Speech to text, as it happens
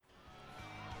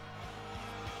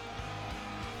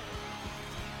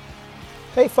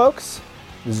Hey folks,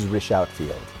 this is Rish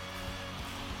Outfield,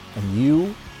 and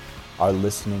you are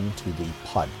listening to the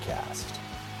podcast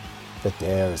that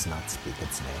dares not speak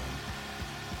its name.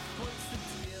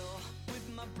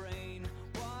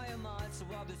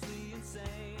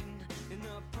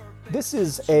 This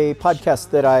is a podcast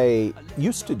that I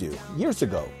used to do years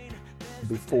ago,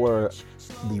 before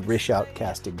the Rish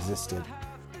Outcast existed.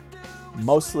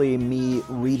 Mostly me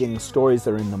reading stories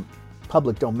that are in the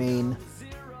public domain.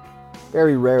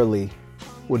 Very rarely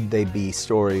would they be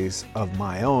stories of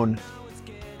my own.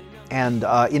 And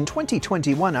in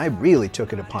 2021, I really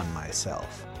took it upon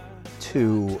myself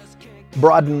to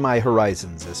broaden my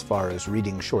horizons as far as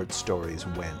reading short stories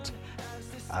went.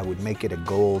 I would make it a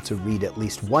goal to read at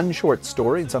least one short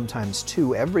story, and sometimes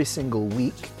two, every single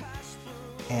week.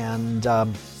 And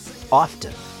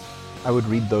often, I would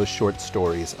read those short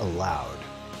stories aloud.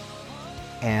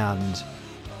 And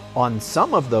on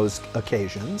some of those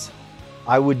occasions,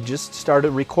 I would just start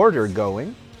a recorder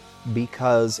going,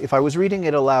 because if I was reading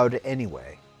it aloud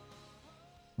anyway,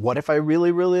 what if I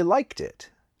really, really liked it?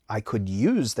 I could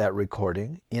use that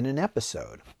recording in an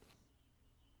episode.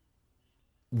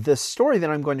 The story that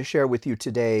I'm going to share with you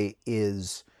today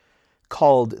is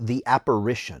called The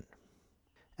Apparition.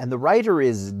 And the writer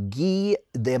is Guy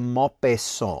de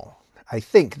Maupassant. I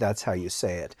think that's how you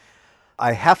say it.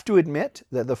 I have to admit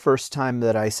that the first time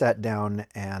that I sat down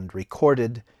and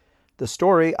recorded the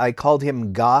story, I called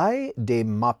him Guy de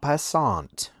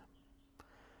Maupassant.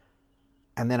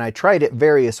 And then I tried it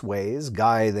various ways.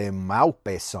 Guy de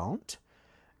Maupassant,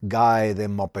 Guy de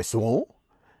Maupassant,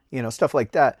 stuff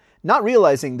like that. Not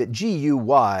realizing that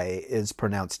G-U-Y is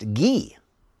pronounced Guy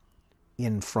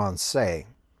in Francais,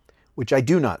 which I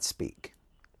do not speak.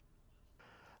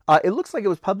 It looks like it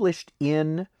was published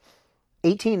in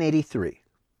 1883.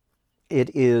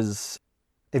 It is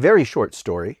a very short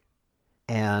story,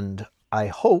 and I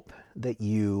hope that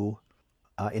you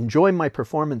enjoy my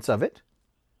performance of it.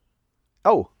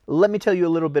 Oh, let me tell you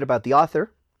a little bit about the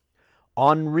author.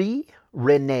 Henri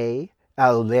René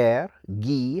Albert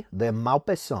Guy de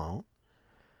Maupassant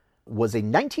was a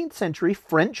 19th century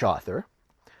French author,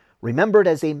 remembered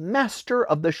as a master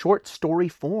of the short story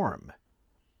form,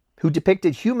 who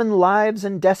depicted human lives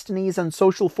and destinies and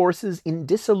social forces in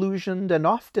disillusioned and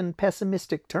often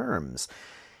pessimistic terms.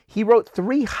 He wrote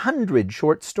 300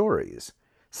 short stories,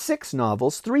 6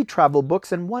 novels, 3 travel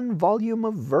books, and 1 volume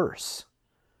of verse.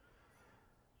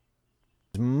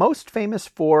 He's most famous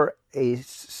for a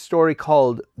story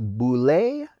called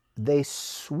Boulet de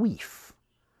Suif,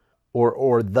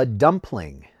 or The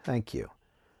Dumpling, thank you,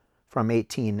 from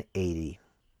 1880.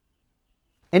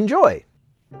 Enjoy!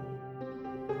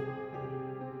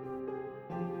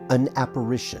 An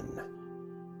Apparition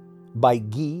by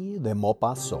Guy de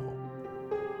Maupassant.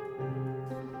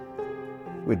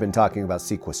 We'd been talking about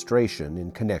sequestration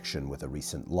in connection with a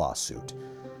recent lawsuit.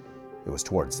 It was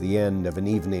towards the end of an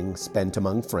evening spent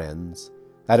among friends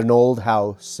at an old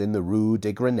house in the Rue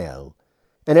de Grenelle,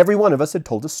 and every one of us had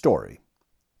told a story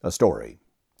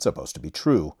supposed to be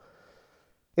true.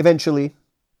 Eventually,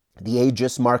 the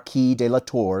aegis Marquis de la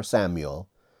Tour Samuel,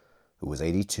 who was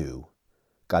 82,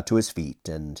 got to his feet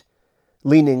and,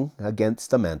 leaning against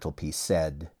the mantelpiece,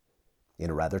 said, in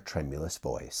a rather tremulous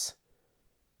voice,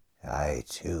 I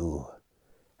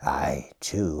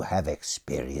too have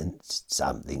experienced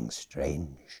something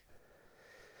strange.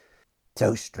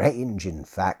 So strange, in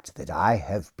fact, that I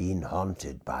have been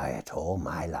haunted by it all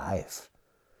my life.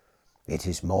 It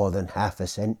is more than half a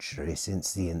century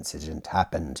since the incident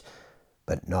happened,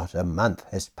 but not a month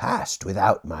has passed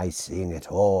without my seeing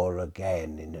it all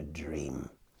again in a dream.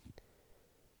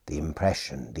 The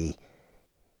impression, the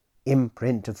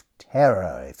imprint of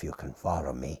terror, if you can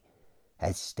follow me,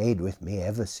 has stayed with me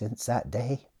ever since that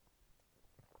day.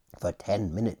 For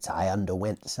 10 minutes I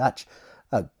underwent such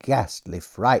a ghastly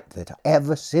fright that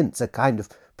ever since a kind of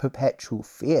perpetual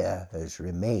fear has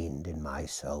remained in my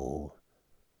soul.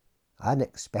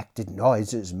 Unexpected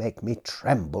noises make me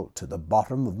tremble to the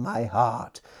bottom of my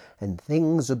heart, and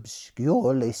things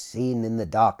obscurely seen in the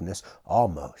darkness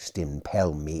almost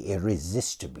impel me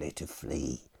irresistibly to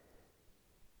flee.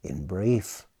 In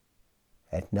brief,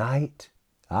 at night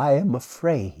I am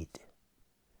afraid.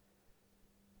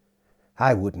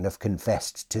 I wouldn't have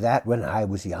confessed to that when I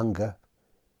was younger,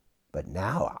 but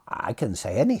now I can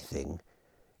say anything.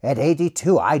 At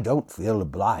 82, I don't feel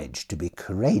obliged to be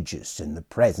courageous in the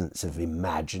presence of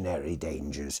imaginary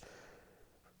dangers.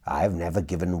 I've never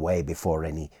given way before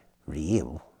any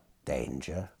real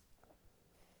danger.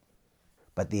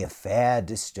 But the affair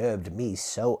disturbed me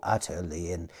so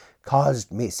utterly and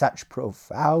caused me such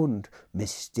profound,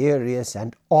 mysterious,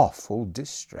 and awful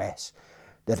distress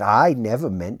that I never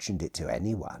mentioned it to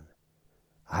anyone.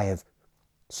 I have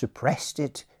suppressed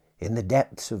it in the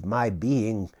depths of my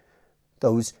being,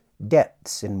 those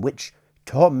depths in which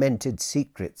tormented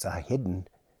secrets are hidden,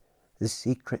 the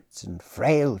secrets and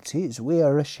frailties we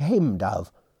are ashamed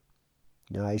of.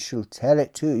 I shall tell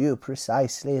it to you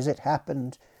precisely as it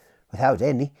happened, without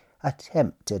any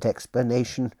attempt at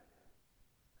explanation.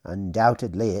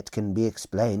 Undoubtedly it can be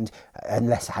explained,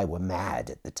 unless I were mad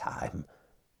at the time.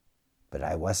 But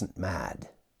I wasn't mad,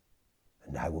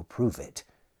 and I will prove it.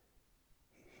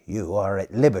 You are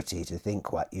at liberty to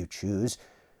think what you choose,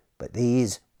 but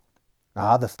these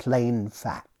are the plain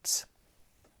facts.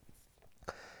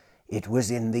 It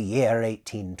was in the year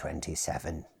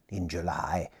 1827, in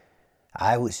July.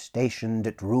 I was stationed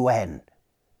at Rouen.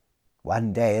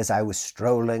 One day, as I was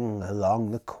strolling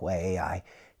along the quay, I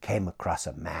came across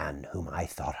a man whom I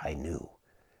thought I knew.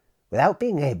 Without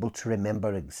being able to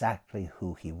remember exactly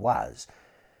who he was,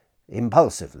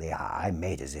 impulsively I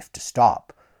made as if to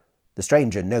stop. The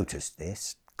stranger noticed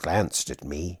this, glanced at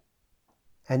me,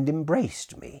 and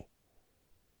embraced me.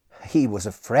 He was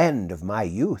a friend of my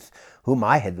youth, whom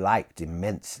I had liked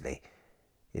immensely.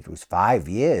 It was 5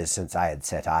 years since I had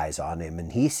set eyes on him,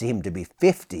 and he seemed to be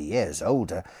 50 years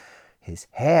older. His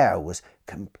hair was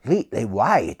completely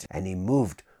white, and he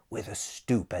moved with a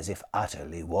stoop as if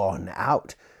utterly worn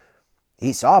out.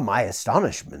 He saw my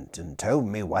astonishment and told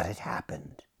me what had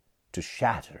happened to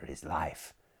shatter his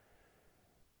life.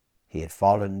 He had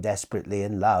fallen desperately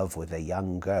in love with a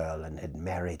young girl and had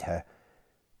married her,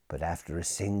 but after a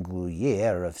single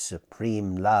year of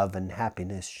supreme love and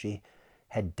happiness, she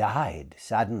had died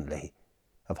suddenly,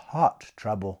 of heart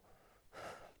trouble,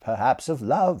 perhaps of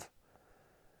love.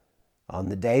 On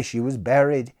the day she was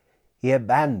buried, he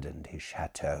abandoned his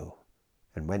chateau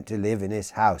and went to live in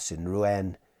his house in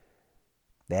Rouen.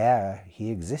 There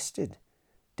he existed,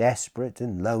 desperate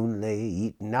and lonely,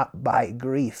 eaten up by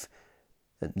grief,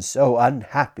 and so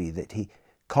unhappy that he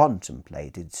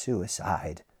contemplated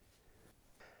suicide.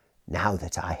 "Now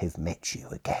that I have met you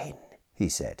again," he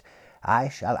said, "I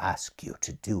shall ask you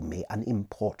to do me an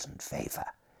important favor,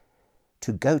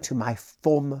 to go to my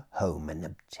former home and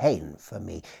obtain for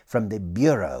me from the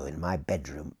bureau in my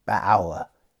bedroom, our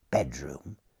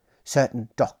bedroom, certain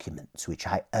documents which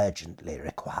I urgently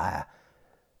require.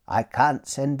 I can't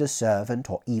send a servant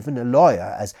or even a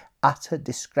lawyer, as utter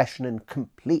discretion and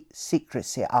complete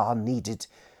secrecy are needed.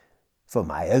 For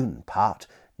my own part,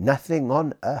 nothing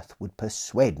on earth would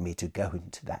persuade me to go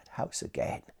into that house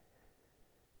again.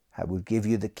 I will give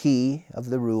you the key of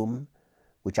the room,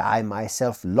 which I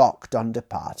myself locked on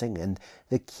departing, and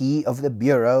the key of the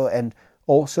bureau, and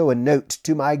also a note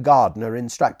to my gardener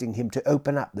instructing him to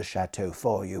open up the chateau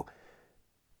for you.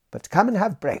 But come and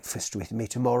have breakfast with me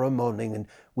tomorrow morning, and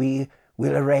we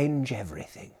will arrange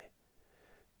everything."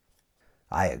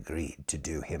 I agreed to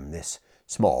do him this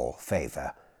small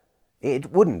favor.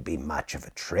 It wouldn't be much of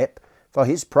a trip, for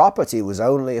his property was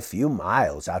only a few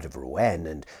miles out of Rouen,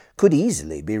 and could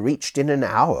easily be reached in an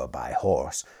hour by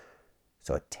horse.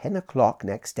 So at 10 o'clock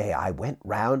next day I went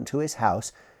round to his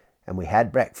house, and we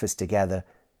had breakfast together.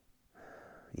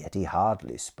 Yet he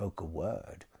hardly spoke a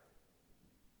word.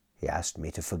 He asked me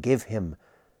to forgive him,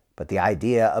 but the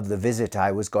idea of the visit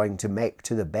I was going to make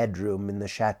to the bedroom in the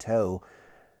chateau,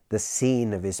 the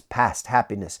scene of his past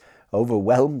happiness,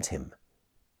 overwhelmed him.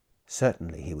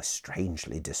 Certainly he was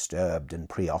strangely disturbed and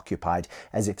preoccupied,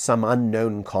 as if some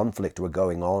unknown conflict were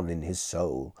going on in his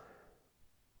soul.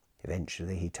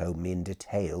 Eventually he told me in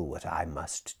detail what I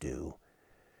must do.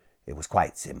 It was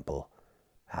quite simple.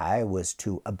 I was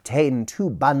to obtain 2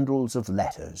 bundles of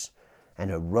letters and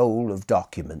a roll of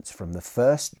documents from the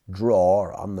first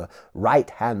drawer on the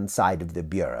right-hand side of the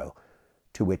bureau,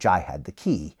 to which I had the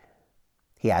key.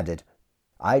 He added,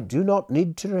 "I do not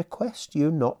need to request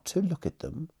you not to look at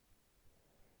them."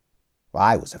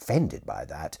 I was offended by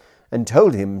that, and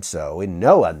told him so in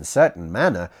no uncertain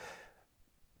manner.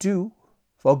 "Do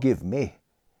forgive me.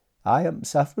 I am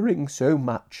suffering so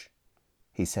much,"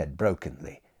 he said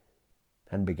brokenly,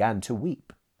 and began to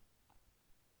weep.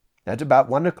 At about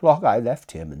 1 o'clock I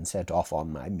left him and set off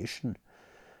on my mission.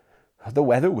 The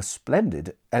weather was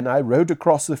splendid, and I rode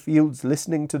across the fields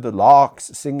listening to the larks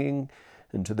singing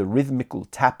and to the rhythmical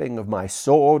tapping of my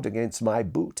sword against my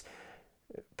boot.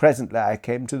 Presently I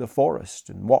came to the forest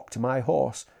and walked my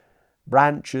horse.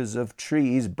 Branches of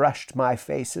trees brushed my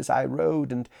face as I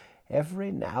rode, and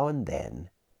every now and then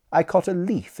I caught a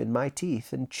leaf in my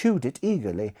teeth and chewed it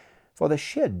eagerly, for the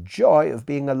sheer joy of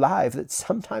being alive that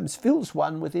sometimes fills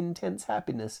one with intense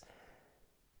happiness.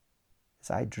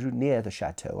 As I drew near the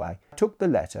chateau, I took the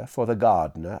letter for the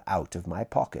gardener out of my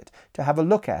pocket to have a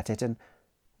look at it, and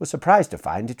was surprised to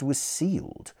find it was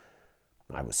sealed.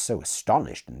 I was so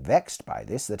astonished and vexed by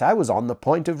this that I was on the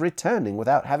point of returning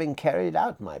without having carried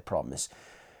out my promise,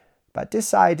 but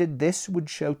decided this would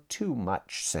show too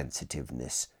much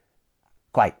sensitiveness.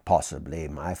 Quite possibly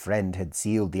my friend had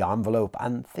sealed the envelope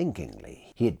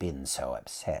unthinkingly. He had been so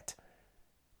upset.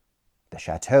 The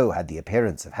chateau had the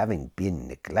appearance of having been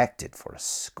neglected for a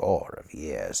score of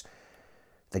years.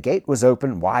 The gate was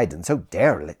open wide, and so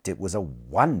derelict it was a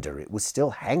wonder it was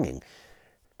still hanging.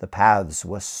 The paths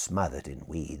were smothered in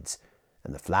weeds,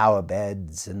 and the flower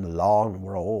beds and the lawn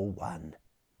were all one.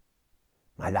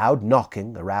 My loud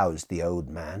knocking aroused the old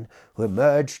man, who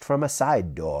emerged from a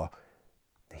side door.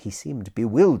 He seemed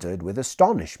bewildered with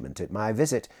astonishment at my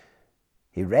visit.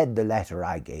 He read the letter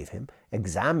I gave him,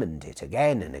 examined it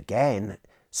again and again,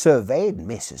 surveyed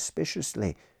me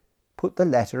suspiciously, put the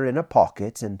letter in a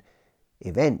pocket, and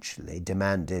eventually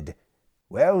demanded,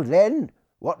 "Well, then,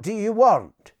 what do you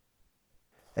want?"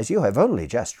 "As you have only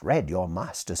just read your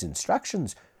master's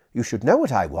instructions, you should know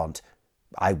what I want.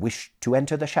 I wish to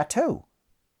enter the chateau."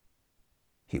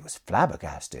 He was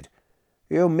flabbergasted.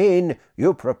 "You mean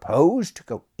you propose to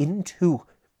go into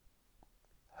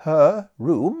her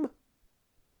room?"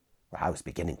 I was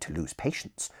beginning to lose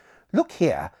patience. "Look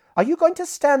here, are you going to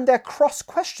stand there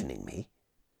cross-questioning me?"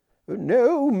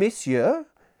 "No, monsieur,"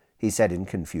 he said in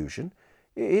confusion.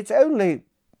 It's only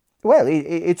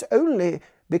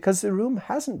because the room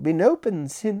hasn't been open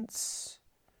since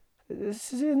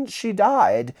she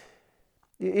died.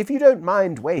 If you don't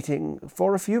mind waiting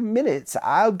for a few minutes,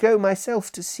 I'll go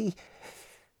myself to see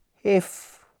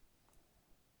if—"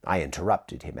 I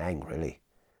interrupted him angrily.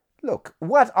 "Look,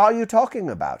 what are you talking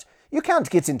about? You can't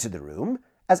get into the room,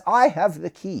 as I have the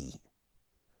key."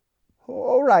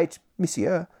 "All right,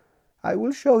 monsieur, I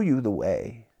will show you the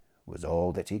way," was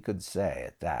all that he could say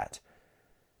at that.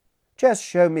 "Just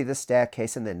show me the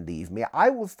staircase and then leave me. I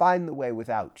will find the way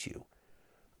without you."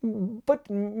 "But,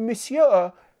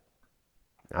 monsieur—"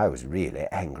 I was really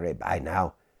angry by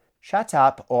now. "Shut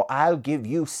up, or I'll give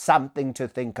you something to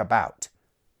think about."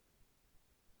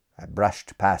 I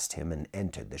brushed past him and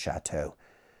entered the chateau.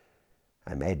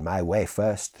 I made my way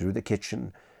first through the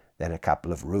kitchen, then a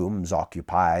couple of rooms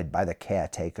occupied by the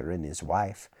caretaker and his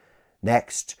wife,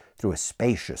 next through a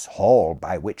spacious hall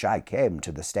by which I came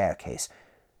to the staircase.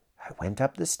 I went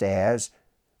up the stairs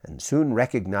and soon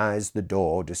recognized the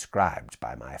door described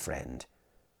by my friend.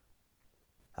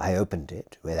 I opened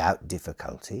it without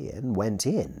difficulty and went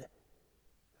in.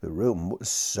 The room was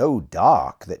so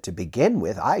dark that to begin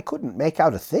with I couldn't make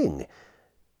out a thing.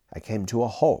 I came to a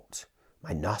halt,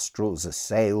 my nostrils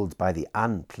assailed by the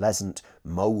unpleasant,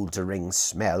 mouldering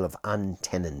smell of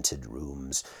untenanted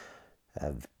rooms,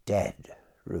 of dead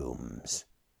rooms.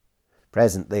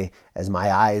 Presently, as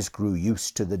my eyes grew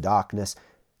used to the darkness,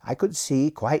 I could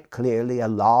see quite clearly a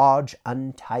large,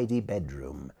 untidy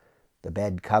bedroom, the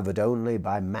bed covered only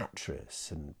by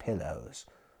mattress and pillows,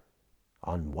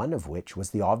 on one of which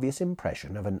was the obvious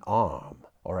impression of an arm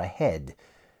or a head,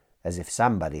 as if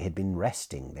somebody had been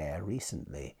resting there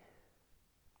recently.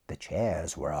 The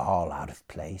chairs were all out of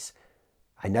place.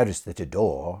 I noticed that a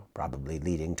door, probably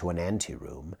leading to an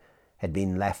anteroom, had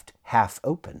been left half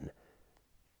open.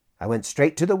 I went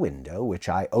straight to the window, which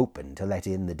I opened to let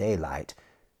in the daylight,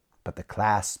 but the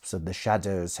clasps of the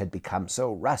shutters had become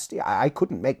so rusty I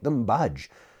couldn't make them budge.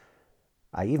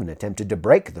 I even attempted to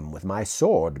break them with my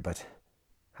sword, but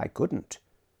I couldn't.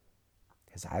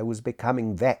 As I was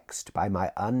becoming vexed by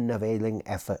my unavailing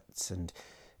efforts, and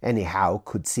anyhow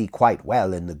could see quite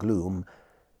well in the gloom,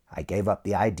 I gave up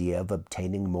the idea of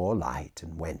obtaining more light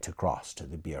and went across to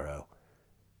the bureau.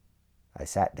 I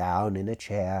sat down in a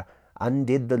chair,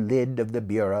 undid the lid of the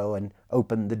bureau, and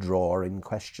opened the drawer in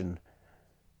question.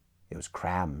 It was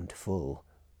crammed full.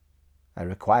 I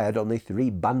required only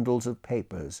 3 bundles of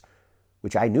papers,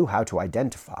 which I knew how to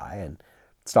identify, and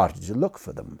started to look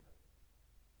for them.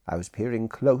 I was peering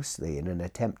closely in an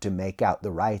attempt to make out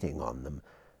the writing on them,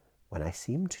 when I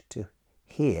seemed to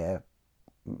feel,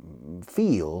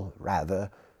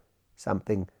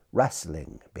 something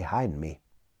rustling behind me.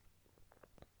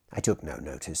 I took no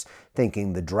notice,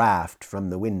 thinking the draught from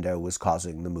the window was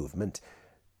causing the movement,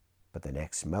 but the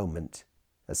next moment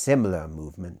a similar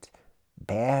movement,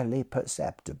 barely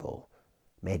perceptible,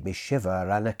 made me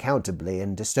shiver unaccountably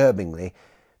and disturbingly.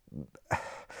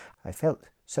 I felt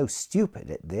so stupid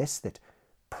at this that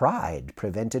pride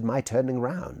prevented my turning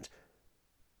round.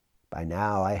 By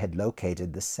now I had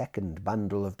located the second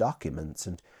bundle of documents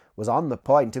and was on the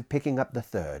point of picking up the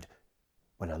third,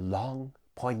 when a long,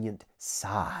 poignant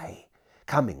sigh,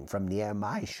 coming from near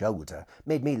my shoulder,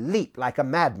 made me leap like a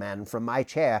madman from my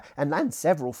chair and land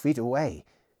several feet away.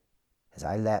 As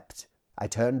I leapt, I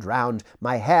turned round,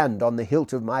 my hand on the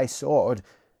hilt of my sword,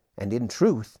 and in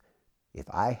truth, if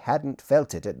I hadn't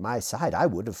felt it at my side, I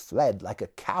would have fled like a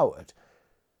coward.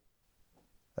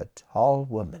 A tall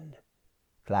woman,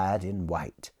 clad in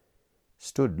white,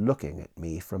 stood looking at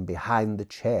me from behind the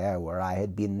chair where I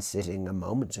had been sitting a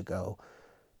moment ago.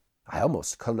 I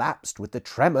almost collapsed with the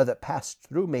tremor that passed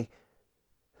through me.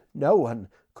 No one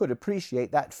could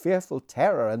appreciate that fearful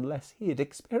terror unless he had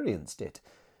experienced it.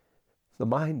 The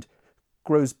mind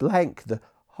grows blank, the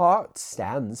heart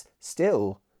stands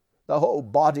still, the whole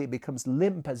body becomes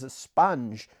limp as a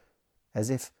sponge, as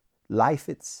if life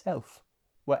itself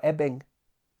were ebbing.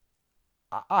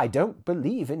 I don't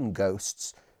believe in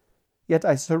ghosts, yet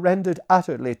I surrendered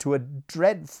utterly to a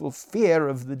dreadful fear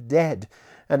of the dead,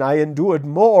 and I endured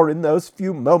more in those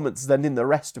few moments than in the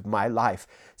rest of my life,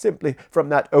 simply from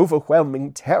that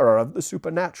overwhelming terror of the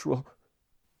supernatural.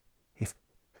 If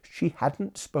she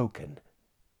hadn't spoken,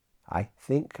 I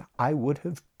think I would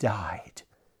have died.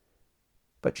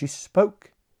 But she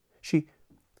spoke in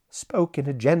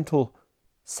a gentle,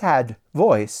 sad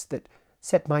voice that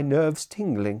set my nerves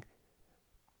tingling.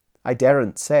 I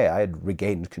daren't say I had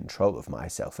regained control of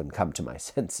myself and come to my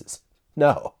senses.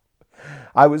 No,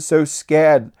 I was so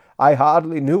scared I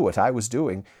hardly knew what I was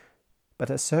doing.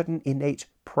 But a certain innate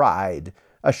pride,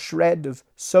 a shred of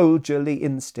soldierly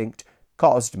instinct,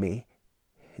 caused me,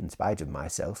 in spite of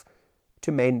myself,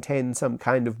 to maintain some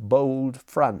kind of bold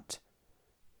front.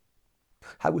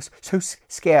 I was so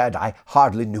scared I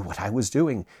hardly knew what I was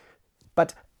doing.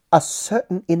 But a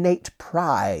certain innate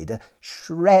pride, a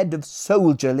shred of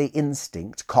soldierly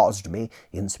instinct caused me,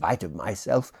 in spite of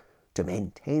myself, to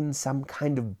maintain some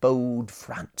kind of bold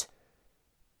front.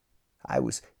 I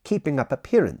was keeping up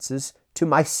appearances to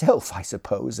myself, I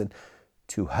suppose, and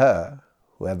to her,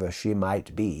 whoever she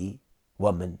might be,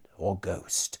 woman or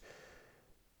ghost.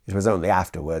 It was only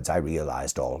afterwards I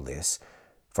realized all this,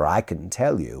 for I can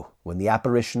tell you, when the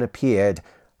apparition appeared,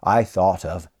 I thought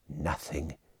of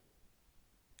nothing.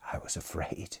 I was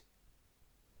afraid.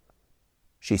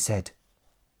 She said,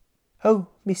 "Oh,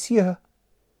 monsieur,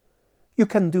 you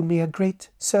can do me a great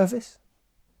service."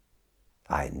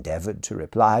 I endeavored to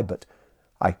reply, but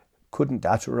I couldn't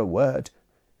utter a word.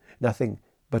 Nothing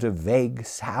but a vague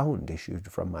sound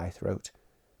issued from my throat.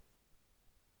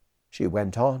 She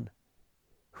went on,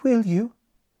 "Will you?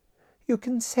 You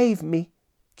can save me,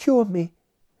 cure me.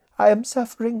 I am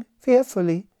suffering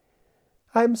fearfully.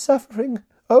 I am suffering,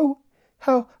 oh,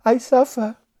 how I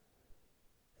suffer."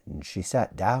 And she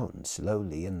sat down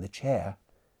slowly in the chair.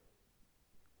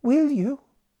 "Will you?"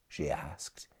 she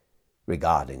asked,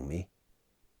 regarding me.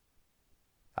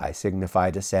 I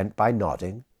signified assent by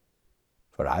nodding,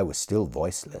 for I was still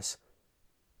voiceless.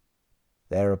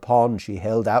 Thereupon she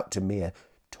held out to me a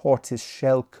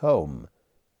tortoise-shell comb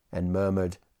and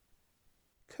murmured,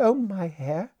 "Comb my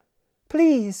hair.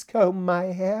 Please comb my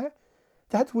hair.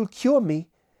 That will cure me.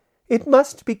 It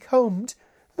must be combed.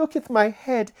 Look at my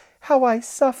head, how I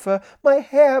suffer. My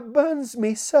hair burns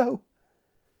me so."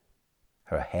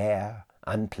 Her hair,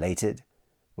 unplaited,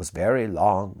 was very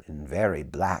long and very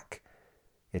black.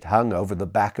 It hung over the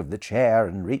back of the chair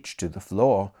and reached to the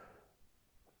floor.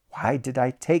 Why did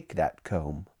I take that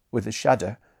comb with a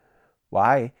shudder?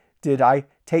 Why did I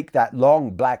take that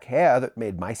long black hair that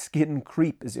made my skin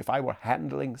creep as if I were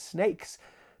handling snakes?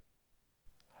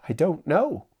 I don't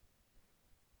know.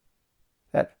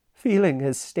 That feeling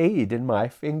has stayed in my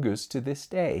fingers to this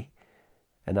day,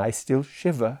 and I still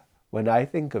shiver when I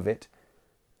think of it.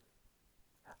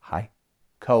 I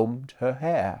combed her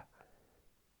hair.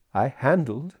 I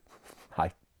handled,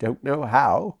 I don't know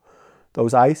how,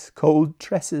 those ice-cold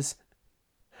tresses.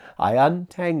 I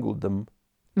untangled them,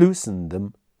 loosened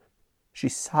them. She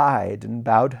sighed and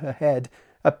bowed her head,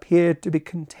 appeared to be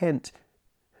content.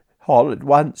 All at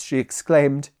once she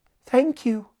exclaimed, "Thank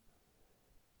you,"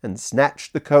 and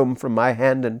snatched the comb from my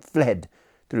hand and fled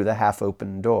through the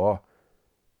half-open door.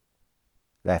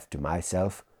 Left to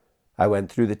myself, I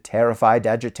went through the terrified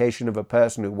agitation of a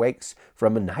person who wakes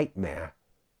from a nightmare.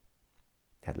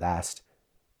 At last,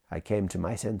 I came to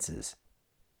my senses.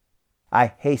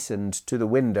 I hastened to the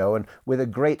window and with a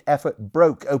great effort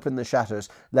broke open the shutters,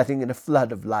 letting in a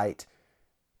flood of light.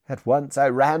 At once I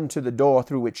ran to the door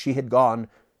through which she had gone.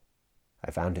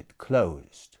 I found it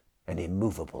closed and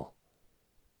immovable.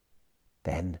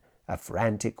 Then a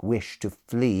frantic wish to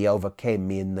flee overcame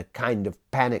me in the kind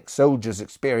of panic soldiers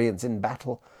experience in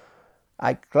battle.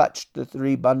 I clutched the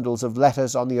 3 bundles of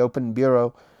letters on the open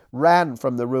bureau, ran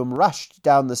from the room, rushed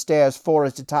down the stairs 4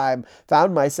 at a time,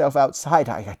 found myself outside,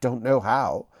 I don't know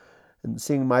how, and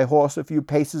seeing my horse a few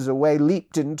paces away,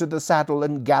 leaped into the saddle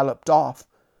and galloped off.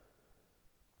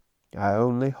 I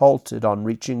only halted on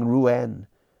reaching Rouen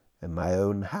and my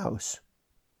own house.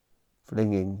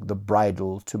 Flinging the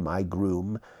bridle to my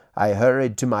groom, I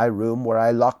hurried to my room, where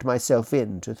I locked myself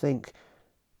in to think.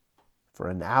 For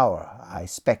an hour I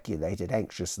speculated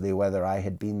anxiously whether I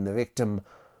had been the victim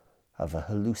of a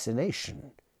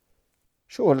hallucination.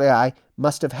 Surely I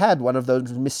must have had one of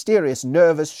those mysterious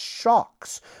nervous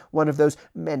shocks, one of those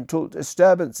mental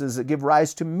disturbances that give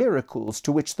rise to miracles,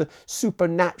 to which the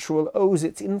supernatural owes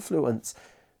its influence.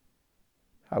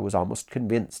 I was almost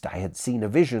convinced I had seen a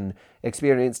vision,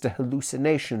 experienced a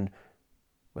hallucination,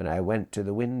 when I went to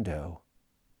the window.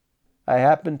 I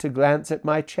happened to glance at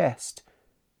my chest.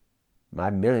 My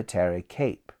military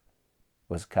cape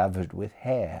was covered with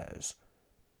hairs,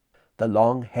 the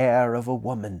long hair of a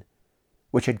woman,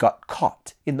 which had got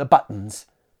caught in the buttons.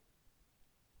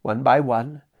 One by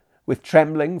one, with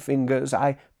trembling fingers,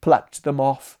 I plucked them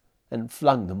off and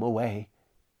flung them away.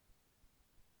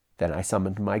 Then I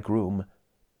summoned my groom.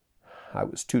 I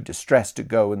was too distressed to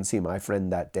go and see my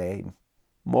friend that day.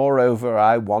 Moreover,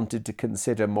 I wanted to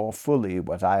consider more fully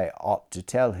what I ought to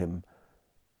tell him.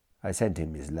 I sent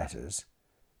him his letters,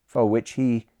 for which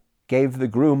he gave the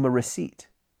groom a receipt.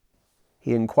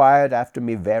 He inquired after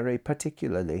me very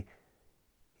particularly.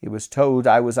 He was told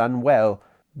I was unwell,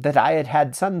 that I had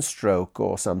had sunstroke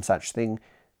or some such thing.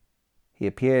 He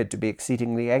appeared to be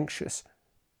exceedingly anxious.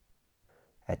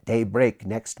 At daybreak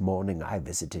next morning I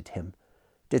visited him,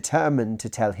 determined to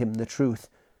tell him the truth.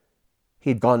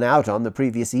 He had gone out on the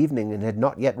previous evening and had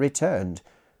not yet returned.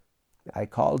 I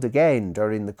called again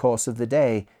during the course of the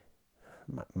day.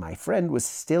 My friend was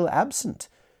still absent.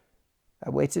 I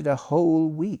waited a whole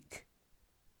week.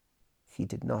 He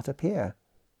did not appear.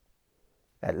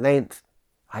 At length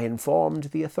I informed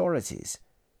the authorities.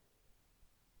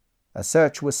 A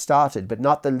search was started, but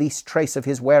not the least trace of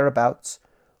his whereabouts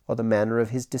or the manner of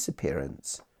his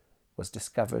disappearance was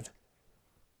discovered.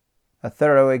 A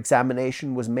thorough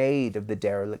examination was made of the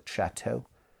derelict chateau.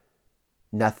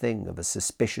 Nothing of a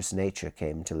suspicious nature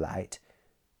came to light.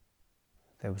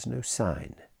 There was no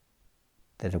sign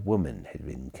that a woman had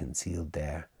been concealed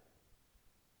there.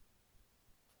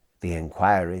 The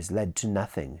inquiries led to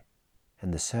nothing,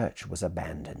 and the search was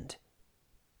abandoned.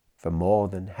 For more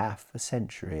than half a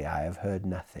century I have heard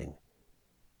nothing.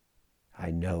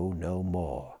 I know no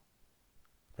more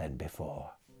than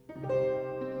before.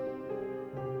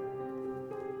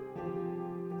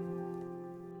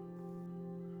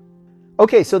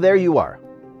 Okay, so there you are,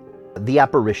 the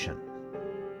apparition.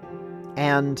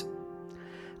 And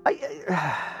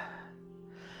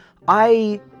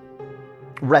I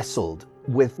wrestled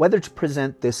with whether to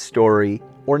present this story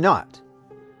or not.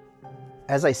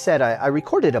 As I said, I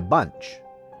recorded a bunch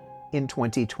in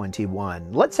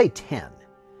 2021, let's say 10.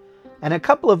 And a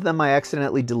couple of them I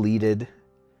accidentally deleted,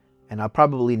 and I'll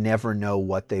probably never know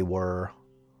what they were.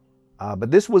 But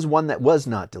this was one that was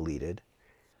not deleted.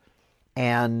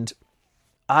 And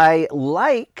I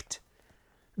liked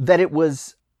that it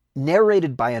was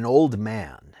narrated by an old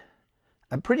man.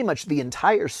 And pretty much the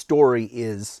entire story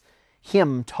is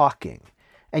him talking.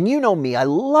 And you know me, I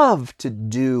love to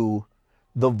do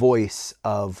the voice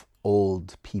of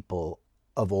old people,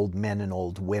 of old men and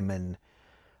old women.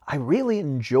 I really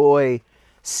enjoy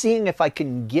seeing if I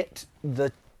can get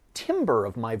the timbre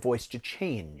of my voice to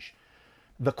change,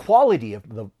 the quality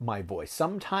of my voice.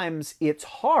 Sometimes it's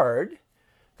hard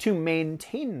to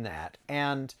maintain that.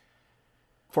 And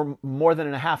for more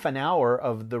than a half an hour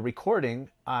of the recording,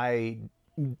 I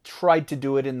tried to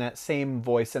do it in that same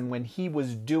voice. And when he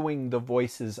was doing the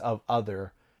voices of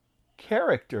other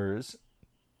characters,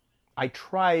 I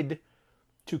tried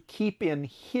to keep in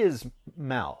his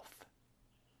mouth.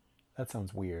 That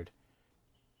sounds weird.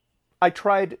 I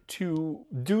tried to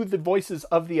do the voices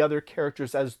of the other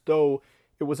characters as though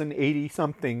it was an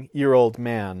 80-something-year-old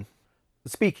man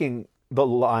speaking the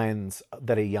lines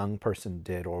that a young person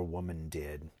did or woman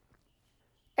did.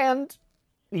 And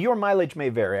your mileage may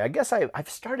vary. I guess I've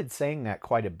started saying that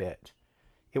quite a bit.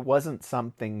 It wasn't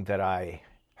something that I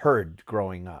heard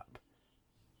growing up.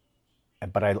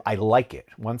 But I like it.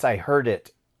 Once I heard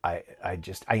it, I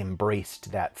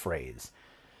embraced that phrase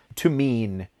to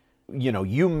mean,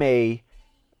 you may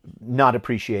not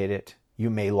appreciate it, you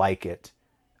may like it.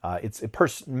 It's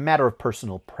a matter of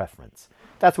personal preference.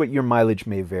 That's what your mileage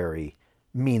may vary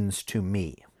means to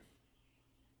me.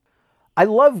 I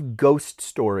love ghost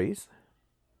stories,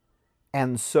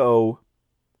 and so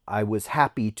I was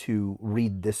happy to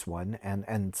read this one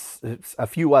and a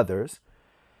few others.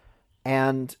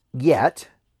 And yet,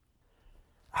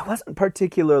 I wasn't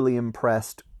particularly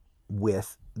impressed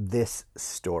with this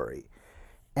story.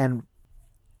 And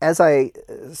as I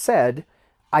said,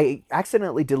 I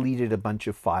accidentally deleted a bunch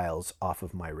of files off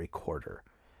of my recorder.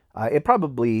 It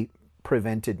probably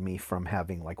prevented me from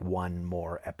having like one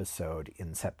more episode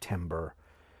in September,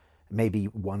 maybe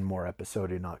one more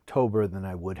episode in October than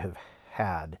I would have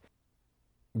had,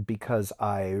 because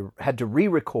I had to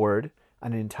re-record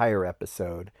an entire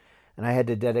episode, and I had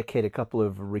to dedicate a couple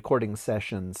of recording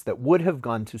sessions that would have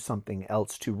gone to something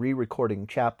else to re-recording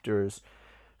chapters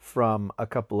from a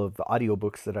couple of the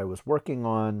audiobooks that I was working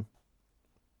on.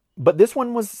 But this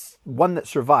one was one that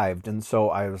survived, and so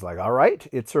I was like, all right,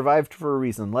 it survived for a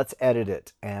reason. Let's edit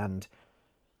it. And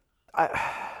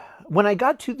when I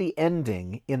got to the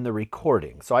ending in the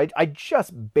recording, so I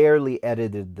just barely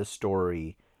edited the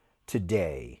story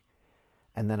today,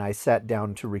 and then I sat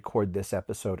down to record this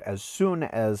episode as soon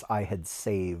as I had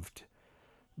saved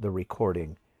the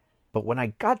recording. But when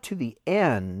I got to the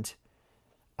end,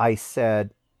 I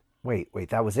said, wait,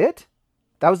 that was it?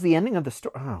 That was the ending of the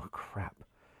story? Oh, crap.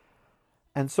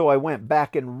 And so I went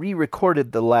back and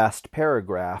re-recorded the last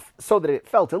paragraph so that it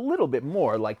felt a little bit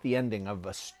more like the ending of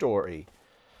a story.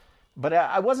 But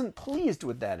I wasn't pleased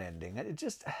with that ending. It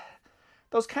just,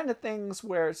 those kind of things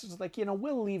where it's just like,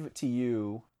 we'll leave it to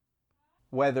you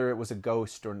whether it was a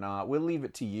ghost or not. We'll leave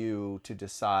it to you to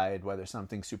decide whether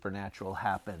something supernatural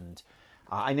happened.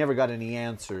 I never got any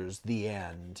answers, the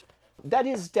end. That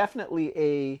is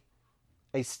definitely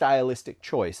a stylistic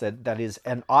choice. That is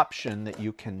an option that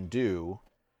you can do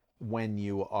when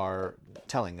you are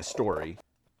telling a story.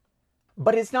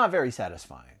 But it's not very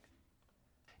satisfying.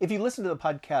 If you listen to the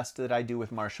podcast that I do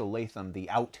with Marshall Latham, the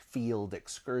Outfield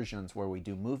Excursions, where we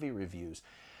do movie reviews,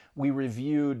 we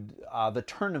reviewed The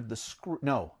Turn of the Screw.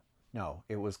 No,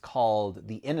 it was called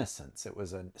The Innocents. It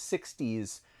was a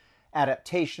 60s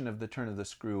adaptation of The Turn of the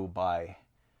Screw by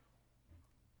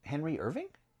Henry Irving?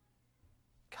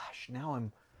 Gosh,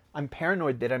 now I'm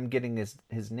paranoid that I'm getting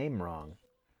his name wrong.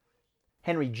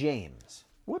 Henry James.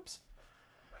 Whoops.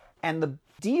 And the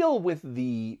deal with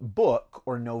the book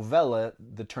or novella,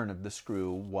 The Turn of the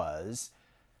Screw, was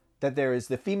that there is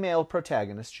the female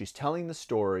protagonist. She's telling the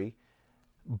story,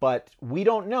 but we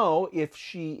don't know if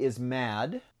she is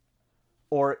mad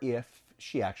or if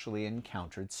she actually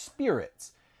encountered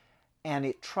spirits. And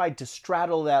it tried to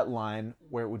straddle that line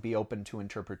where it would be open to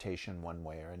interpretation one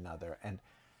way or another. And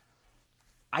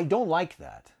I don't like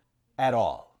that at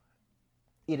all.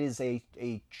 It is a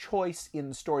choice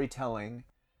in storytelling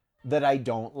that I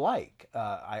don't like.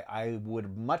 I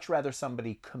would much rather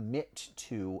somebody commit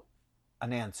to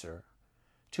an answer,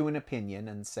 to an opinion,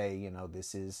 and say,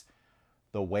 this is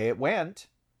the way it went.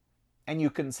 And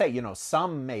you can say,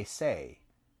 some may say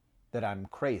that I'm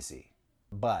crazy,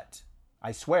 but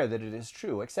I swear that it is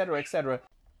true, etc., etc.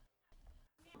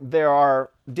 There are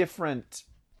different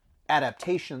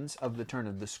adaptations of The Turn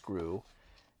of the Screw.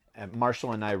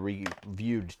 Marshall and I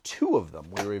reviewed two of them.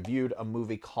 We reviewed a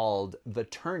movie called The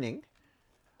Turning,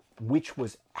 which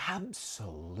was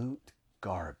absolute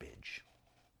garbage.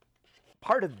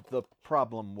 Part of the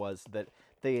problem was that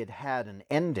they had an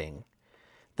ending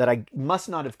that I must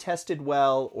not have tested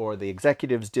well, or the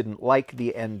executives didn't like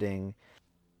the ending,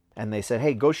 and they said,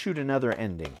 hey, go shoot another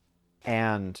ending.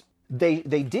 And they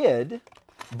did,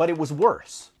 but it was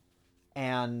worse.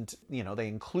 And, they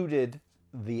included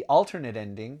the alternate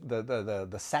ending,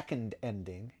 the second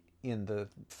ending in the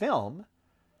film.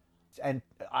 And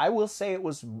I will say it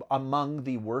was among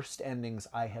the worst endings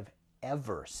I have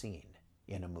ever seen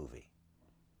in a movie.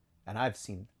 And I've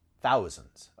seen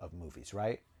thousands of movies,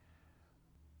 right?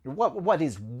 What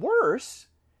is worse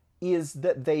is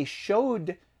that they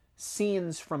showed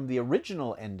scenes from the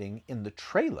original ending in the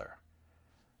trailer.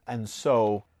 And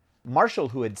so Marshall,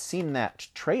 who had seen that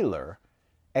trailer,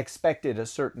 expected a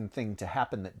certain thing to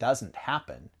happen that doesn't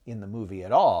happen in the movie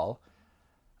at all.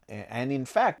 And in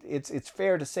fact, it's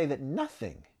fair to say that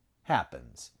nothing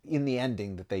happens in the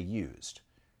ending that they used.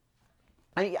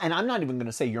 And I'm not even going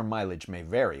to say your mileage may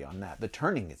vary on that. The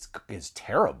Turning is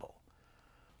terrible.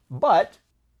 But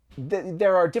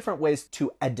there are different ways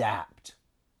to adapt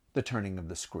The Turning of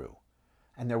the Screw.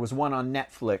 And there was one on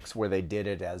Netflix where they did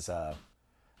it as a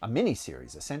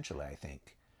mini-series, essentially, I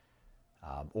think.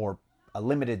 Or a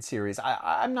limited series.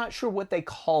 I'm not sure what they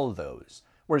call those.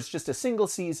 Where it's just a single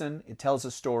season, it tells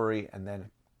a story, and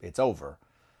then it's over.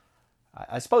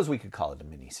 I suppose we could call it a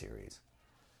mini-series.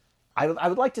 I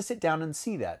would like to sit down and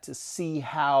see that, to see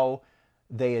how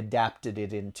they adapted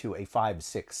it into a 5,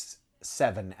 6,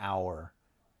 7 hour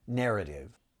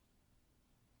narrative.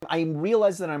 I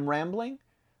realize that I'm rambling,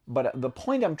 but the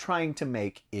point I'm trying to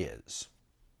make is,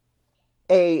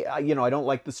 I don't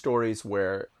like the stories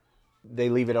where they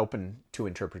leave it open to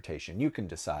interpretation. You can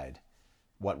decide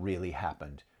what really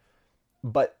happened.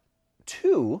 But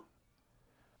 2,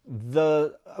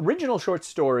 the original short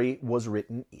story was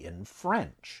written in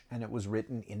French, and it was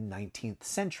written in 19th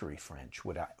century French,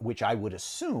 which I would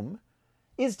assume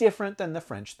is different than the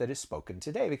French that is spoken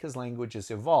today because languages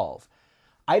evolve.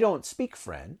 I don't speak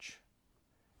French,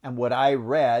 and what I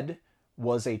read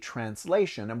was a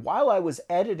translation. And while I was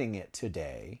editing it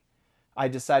today, I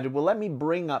decided, well, let me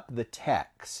bring up the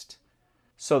text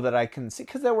so that I can see,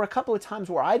 because there were a couple of times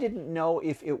where I didn't know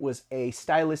if it was a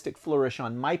stylistic flourish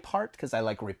on my part, because I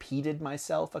repeated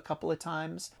myself a couple of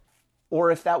times, or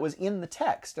if that was in the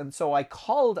text. And so I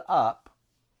called up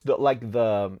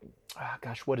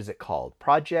what is it called?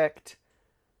 Project,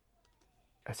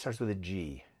 it starts with a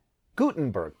G.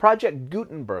 Gutenberg, Project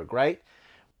Gutenberg, right?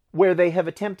 Where they have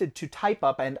attempted to type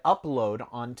up and upload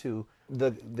onto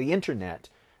the internet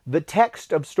the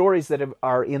text of stories that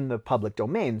are in the public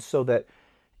domain so that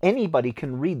anybody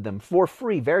can read them for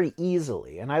free very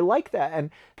easily. And I like that. And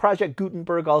Project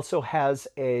Gutenberg also has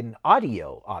an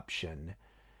audio option,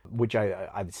 which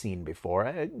I've seen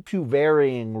before, to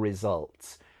varying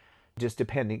results, just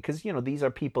depending, because, these are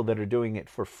people that are doing it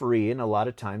for free. And a lot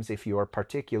of times, if you are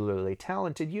particularly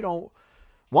talented, you don't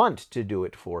want to do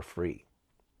it for free.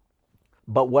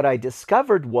 But what I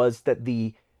discovered was that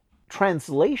the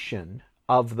translation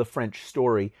of the French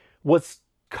story was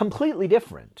completely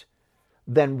different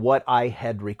than what I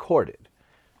had recorded.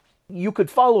 You could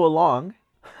follow along.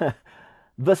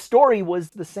 The story was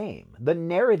the same. The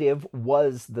narrative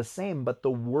was the same, but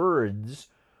the words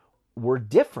were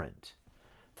different.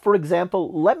 For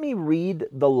example, let me read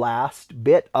the last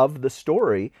bit of the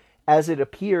story as it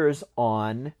appears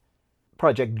on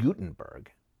Project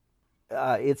Gutenberg.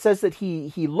 It says that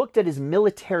he looked at his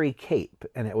military cape,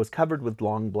 and it was covered with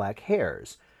long black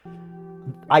hairs.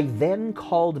 I then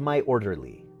called my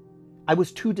orderly. I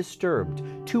was too disturbed,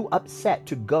 too upset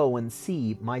to go and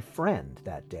see my friend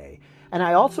that day, and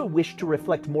I also wished to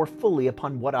reflect more fully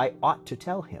upon what I ought to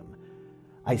tell him.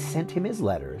 I sent him his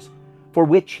letters, for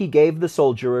which he gave the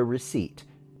soldier a receipt.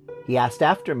 He asked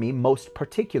after me most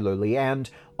particularly, and,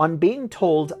 on being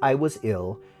told I was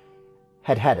ill,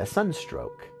 had had a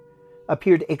sunstroke,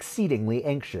 appeared exceedingly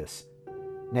anxious.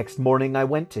 Next morning I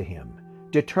went to him,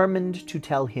 determined to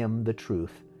tell him the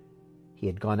truth. He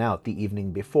had gone out the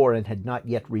evening before and had not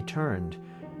yet returned.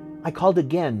 I called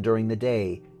again during the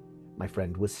day. My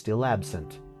friend was still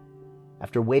absent.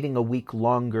 After waiting a week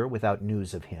longer without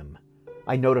news of him,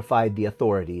 I notified the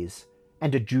authorities,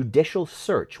 and a judicial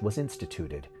search was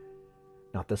instituted.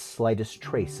 Not the slightest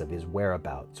trace of his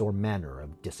whereabouts or manner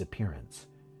of disappearance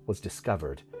was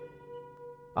discovered.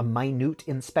 A minute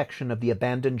inspection of the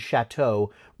abandoned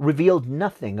chateau revealed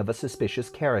nothing of a suspicious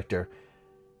character.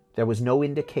 There was no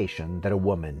indication that a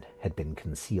woman had been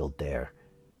concealed there.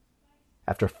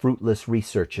 After fruitless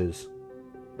researches,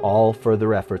 all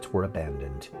further efforts were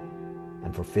abandoned,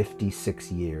 and for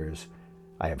 56 years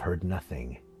I have heard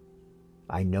nothing.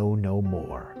 I know no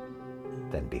more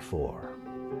than before.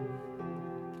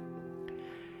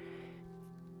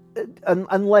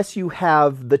 Unless you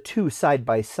have the two side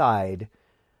by side,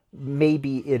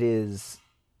 maybe it is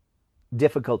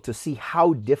difficult to see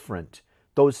how different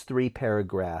those 3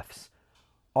 paragraphs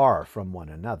are from one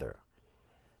another.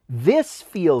 This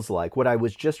feels like what I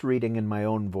was just reading in my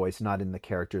own voice, not in the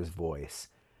character's voice.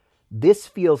 This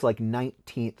feels like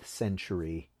 19th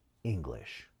century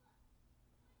English.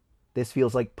 This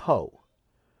feels like Poe,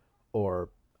 or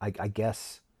I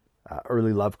guess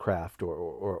early Lovecraft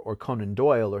or Conan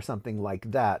Doyle or something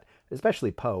like that,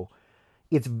 especially Poe.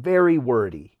 It's very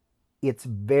wordy. It's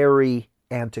very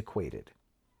antiquated.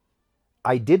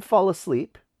 I did fall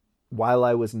asleep while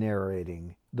I was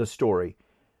narrating the story,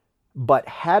 but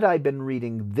had I been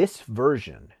reading this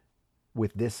version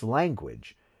with this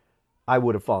language, I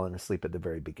would have fallen asleep at the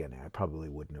very beginning. I probably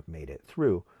wouldn't have made it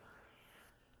through.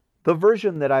 The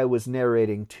version that I was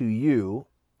narrating to you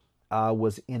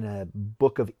was in a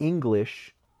book of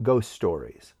English ghost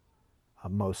stories,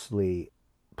 mostly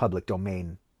public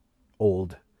domain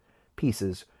old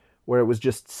pieces, where it was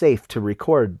just safe to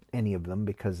record any of them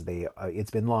because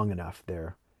it's been long enough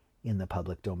they're in the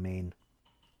public domain.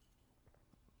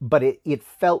 But it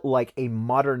felt like a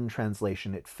modern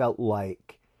translation. It felt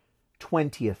like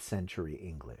 20th century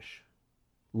English,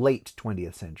 late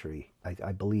 20th century.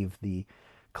 I believe the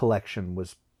collection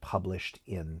was published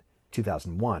in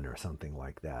 2001 or something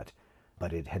like that,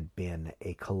 but it had been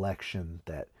a collection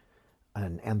that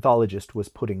an anthologist was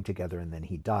putting together, and then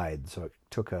he died, so it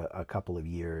took a couple of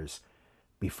years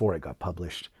before it got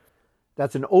published.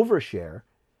 That's an overshare,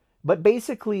 but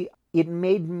basically it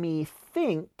made me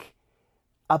think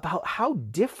about how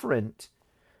different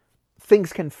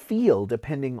things can feel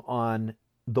depending on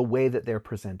the way that they're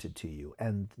presented to you.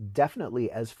 And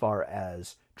definitely as far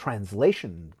as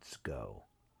translations go,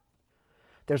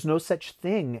 there's no such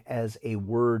thing as a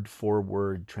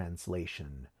word-for-word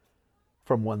translation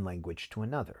from one language to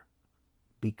another,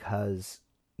 because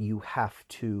you have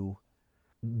to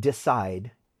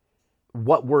decide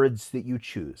what words that you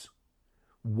choose,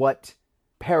 what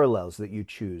parallels that you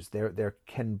choose. There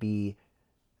can be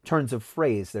turns of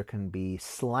phrase, there can be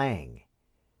slang,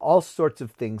 all sorts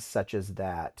of things such as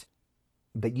that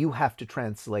you have to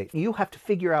translate. You have to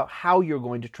figure out how you're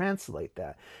going to translate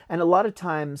that. And a lot of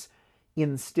times,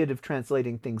 instead of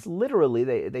translating things literally,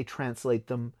 they translate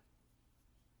them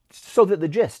so that the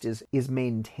gist is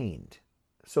maintained,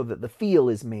 so that the feel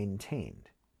is maintained.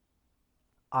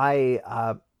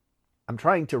 I'm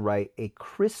trying to write a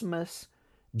Christmas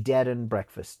bed and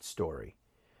breakfast story,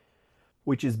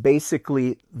 which is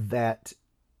basically that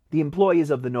the employees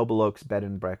of the Noble Oaks Bed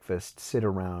and Breakfast sit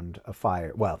around a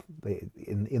fire,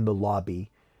 in the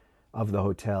lobby of the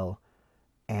hotel,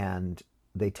 and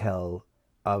they tell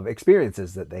of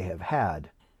experiences that they have had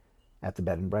at the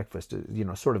bed and breakfast,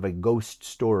 sort of a ghost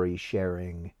story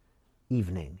sharing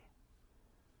evening.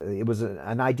 It was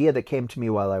an idea that came to me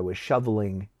while I was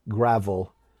shoveling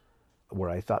gravel, where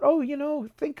I thought,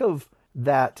 think of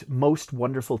that Most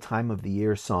Wonderful Time of the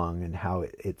Year song and how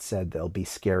it said there'll be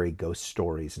scary ghost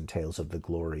stories and tales of the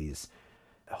glories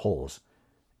holes.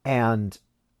 And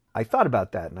I thought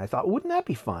about that, and I thought, wouldn't that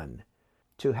be fun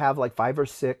to have like 5 or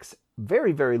 6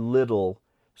 very, very little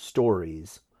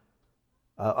stories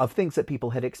of things that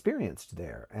people had experienced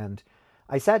there. And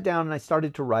I sat down and I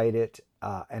started to write it,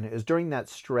 and it was during that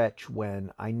stretch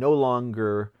when I no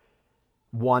longer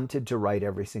wanted to write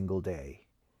every single day,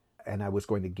 and I was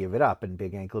going to give it up, and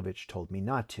Big Anklevich told me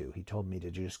not to. He told me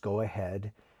to just go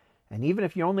ahead, and even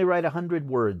if you only write 100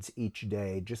 words each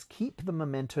day, just keep the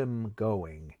momentum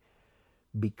going,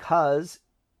 because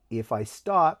if I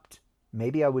stopped,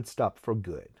 maybe I would stop for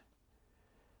good.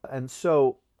 And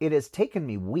so it has taken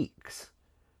me weeks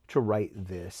to write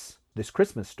this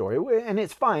Christmas story, and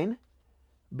it's fine,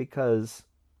 because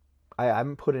I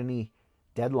haven't put any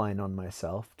deadline on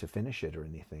myself to finish it or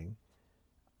anything.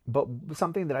 But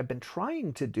something that I've been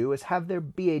trying to do is have there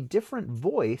be a different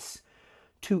voice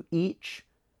to each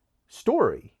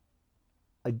story,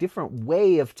 a different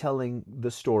way of telling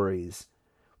the stories.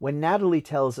 When Natalie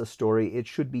tells a story, it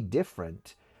should be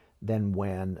different than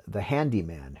when the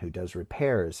handyman who does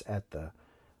repairs at the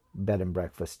bed and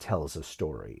breakfast tells a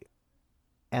story.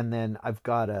 And then I've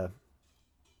got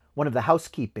one of the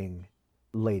housekeeping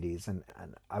ladies, and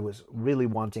I was really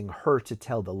wanting her to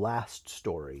tell the last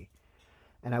story.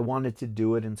 And I wanted to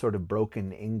do it in sort of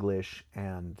broken English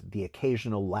and the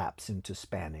occasional lapse into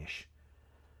Spanish,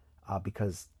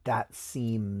 because that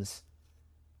seems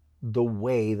the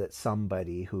way that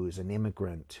somebody who's an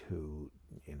immigrant who,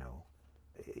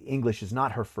 English is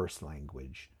not her first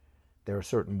language. There are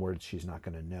certain words she's not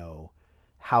going to know,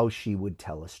 how she would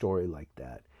tell a story like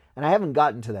that. And I haven't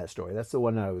gotten to that story. That's the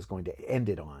one that I was going to end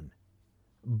it on.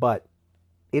 But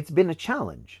it's been a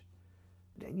challenge.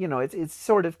 It's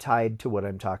sort of tied to what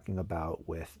I'm talking about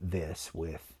with the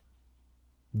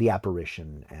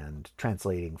apparition and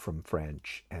translating from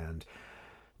French and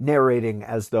narrating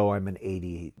as though I'm an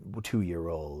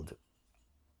 82-year-old.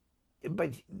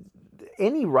 But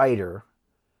any writer,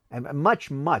 and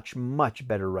much, much, much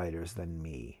better writers than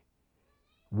me,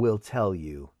 will tell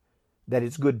you that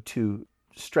it's good to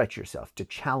stretch yourself, to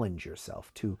challenge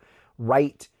yourself, to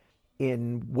write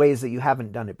in ways that you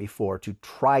haven't done it before, to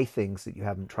try things that you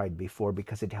haven't tried before,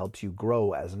 because it helps you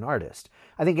grow as an artist.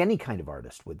 I think any kind of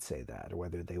artist would say that,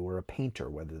 whether they were a painter,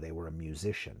 whether they were a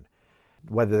musician,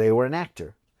 whether they were an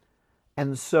actor.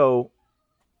 And so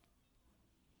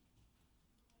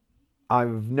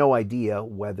I've no idea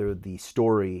whether the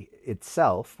story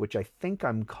itself, which I think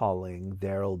I'm calling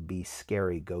There'll Be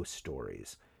Scary Ghost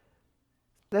Stories,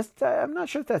 I'm not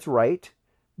sure if that's right,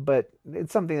 but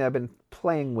it's something that I've been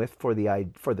playing with for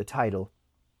the title.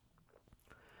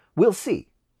 We'll see.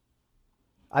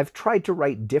 I've tried to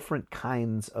write different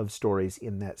kinds of stories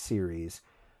in that series.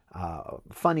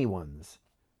 Funny ones,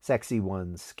 sexy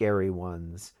ones, scary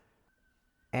ones.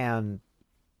 And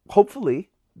hopefully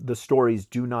the stories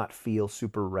do not feel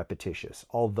super repetitious,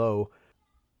 although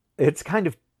it's kind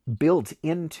of built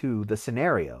into the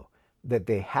scenario that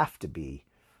they have to be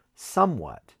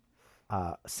somewhat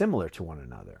similar to one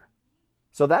another.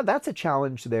 So that's a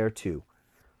challenge there too.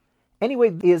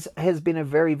 Anyway, has been a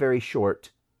very, very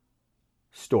short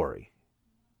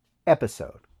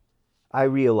episode, I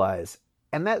realize.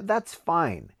 And that's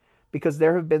fine, because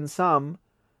there have been some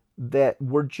that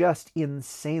were just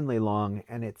insanely long,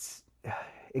 and it's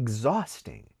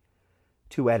exhausting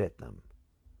to edit them.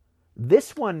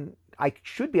 This one I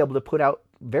should be able to put out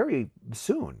very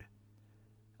soon,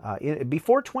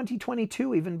 before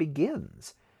 2022 even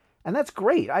begins. And that's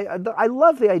great. I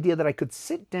love the idea that I could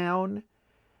sit down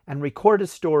and record a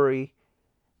story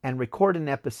and record an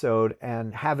episode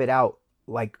and have it out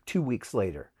like 2 weeks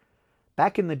later.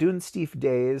 Back in the Dunesteef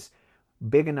days,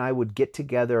 Big and I would get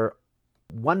together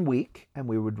 1 week and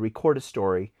we would record a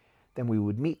story. Then we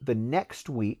would meet the next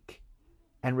week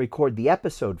and record the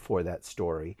episode for that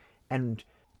story. And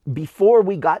before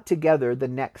we got together the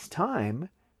next time,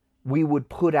 we would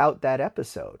put out that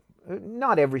episode.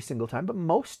 Not every single time, but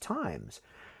most times.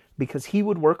 Because he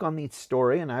would work on the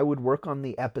story and I would work on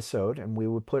the episode, and we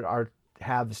would put our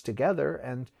halves together,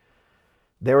 and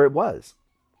there it was.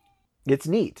 It's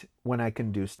neat when I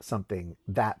can do something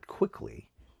that quickly,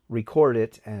 record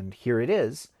it, and here it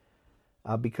is.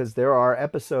 Because there are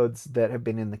episodes that have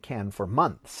been in the can for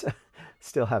months,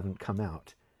 still haven't come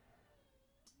out.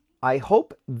 I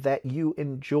hope that you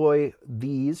enjoy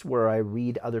these where I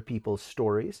read other people's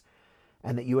stories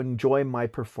and that you enjoy my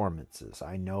performances.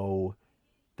 I know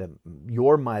that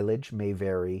your mileage may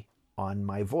vary on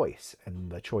my voice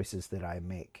and the choices that I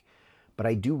make, but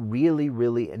I do really,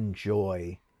 really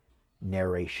enjoy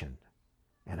narration,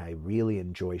 and I really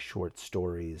enjoy short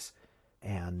stories.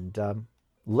 And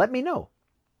let me know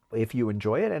if you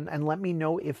enjoy it, and let me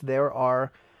know if there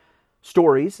are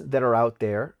stories that are out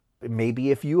there. Maybe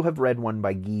if you have read one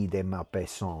by Guy de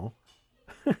Maupassant.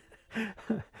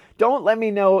 Don't let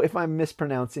me know if I'm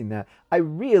mispronouncing that. I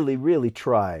really, really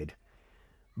tried.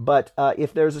 But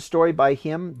if there's a story by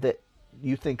him that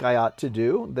you think I ought to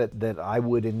do, that I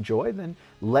would enjoy, then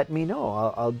let me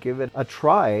know. I'll give it a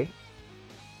try.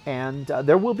 And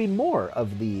there will be more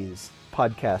of these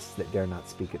podcasts that dare not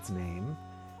speak its name,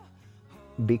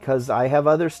 because I have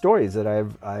other stories that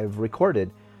I've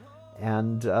recorded.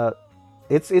 And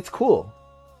it's cool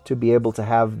to be able to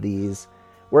have these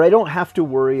where I don't have to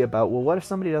worry about, well, what if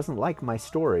somebody doesn't like my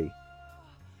story?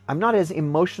 I'm not as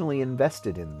emotionally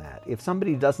invested in that. If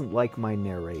somebody doesn't like my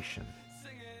narration,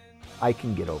 I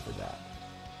can get over that.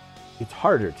 It's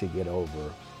harder to get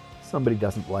over somebody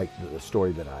doesn't like the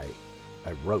story that I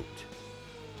wrote.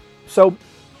 So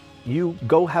you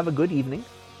go have a good evening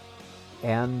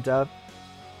and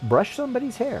brush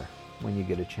somebody's hair when you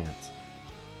get a chance.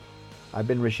 I've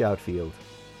been Rish Outfield.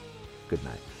 Good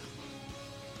night.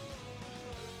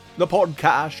 The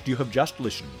podcast you have just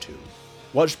listened to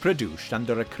was produced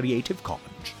under a Creative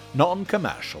Commons,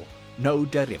 non-commercial, no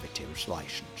derivatives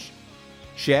license.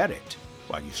 Share it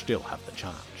while you still have the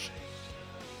chance.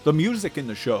 The music in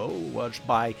the show was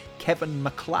by Kevin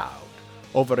MacLeod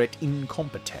over at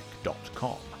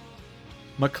incompetech.com.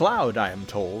 MacLeod, I am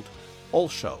told,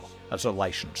 also has a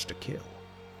license to kill.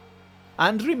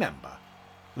 And remember,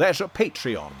 there's a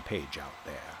Patreon page out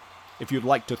there if you'd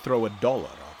like to throw $1 or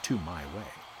 $2 my way.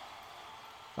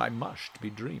 I must be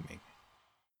dreaming.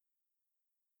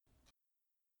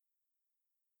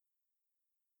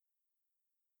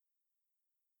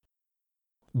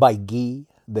 By Guy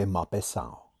de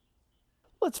Maupassant.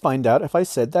 Let's find out if I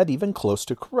said that even close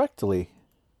to correctly.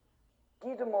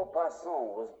 Guy de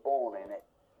Maupassant was born in it.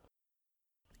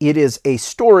 It is a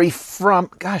story from,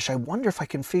 gosh, I wonder if I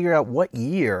can figure out what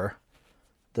year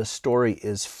the story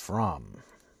is from.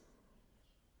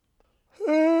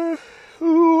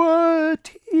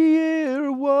 What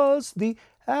year was the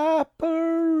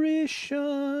apparition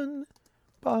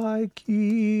by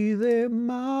Guy de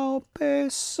Maupassant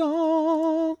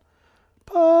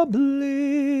published?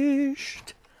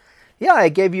 Yeah, I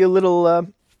gave you a little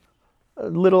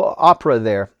opera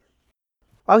there.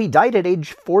 Oh, he died at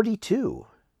age 42.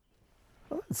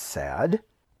 Well, that's sad.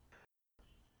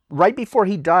 Right before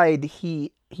he died,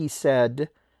 he said,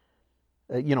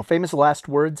 famous last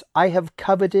words, "I have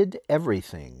coveted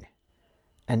everything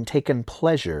and taken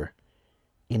pleasure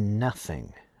in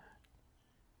nothing."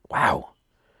 Wow.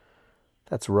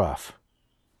 That's rough.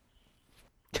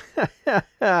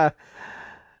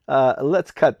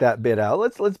 Let's cut that bit out.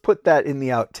 Let's put that in the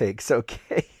outtakes,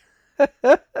 okay?